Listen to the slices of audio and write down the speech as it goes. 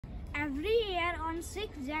Every year on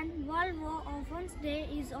 6th Jan, World War Orphans Day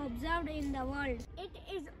is observed in the world. It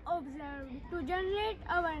is observed to generate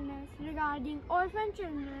awareness regarding orphan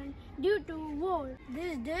children due to war.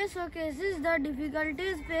 This day showcases the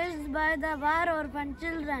difficulties faced by the war orphan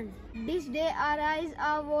children. This day arises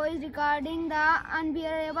a voice regarding the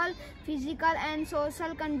unbearable physical and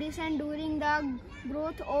social conditions during the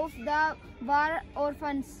growth of the war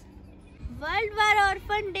orphans. World War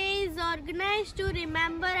Orphan Day is organized to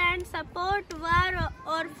remember and support war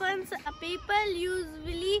orphans. People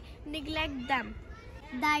usually neglect them.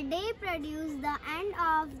 The day produced the end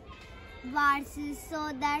of wars so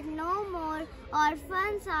that no more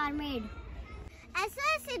orphans are made.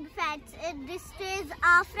 SOS Infants in Distress,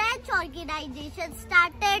 a French organization,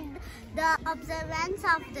 started the observance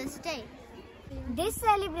of this day. This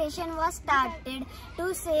celebration was started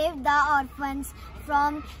to save the orphans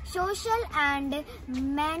from social and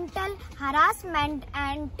mental harassment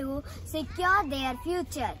and to secure their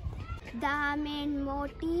future. The main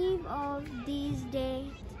motive of this day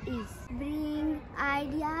is bring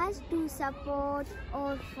ideas to support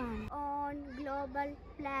orphans on global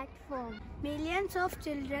platform. Millions of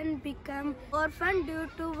children become orphaned due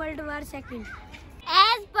to World War II.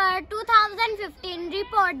 As per 2015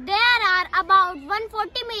 report, there are about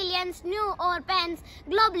 140 million new orphans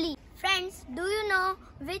globally. Friends, do you know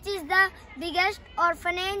which is the biggest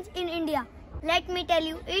orphanage in India? Let me tell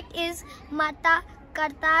you, it is Mata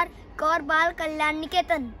Kartar Kaur Bal Kalyan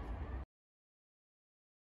Niketan.